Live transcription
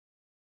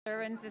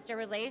and sister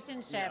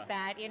relationship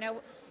Yeah. that,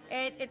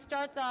 it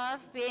starts off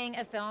being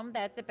a film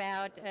that's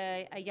about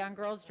a young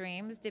girl's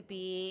dreams to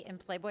be in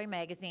Playboy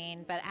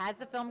magazine. But as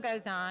the film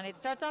goes on, it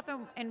starts off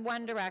in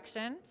one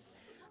direction.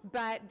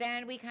 But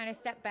then we kind of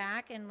step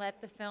back and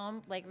let the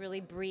film like really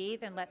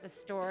breathe and let the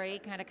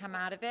story kind of come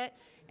out of it.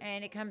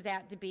 And it comes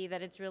out to be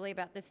that it's really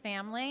about this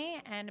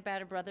family and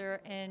about a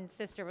brother and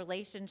sister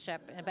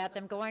relationship and about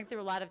them going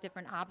through a lot of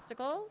different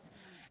obstacles.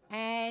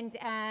 And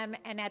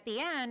at the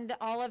end,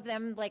 all of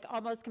them, like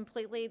almost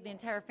completely, the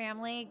entire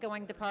family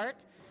going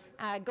apart,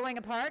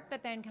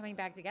 but then coming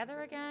back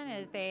together again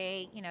as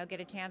they, get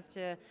a chance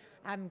to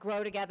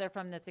grow together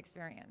from this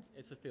experience.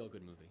 It's a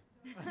feel-good movie.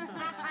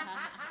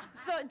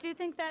 So do you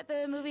think that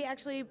the movie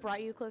actually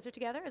brought you closer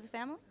together as a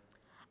family?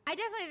 I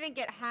definitely think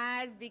it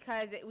has,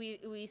 because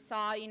we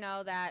saw,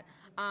 that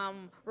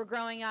we're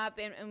growing up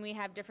and we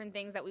have different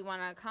things that we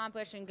want to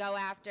accomplish and go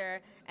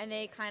after, and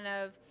they kind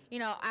of,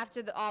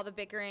 after all the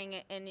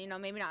bickering and,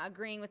 maybe not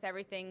agreeing with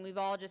everything, we've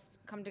all just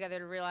come together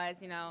to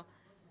realize,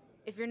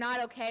 if you're not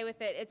okay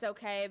with it, it's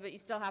okay, but you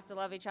still have to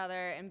love each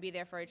other and be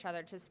there for each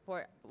other to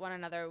support one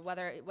another,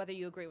 whether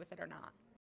you agree with it or not.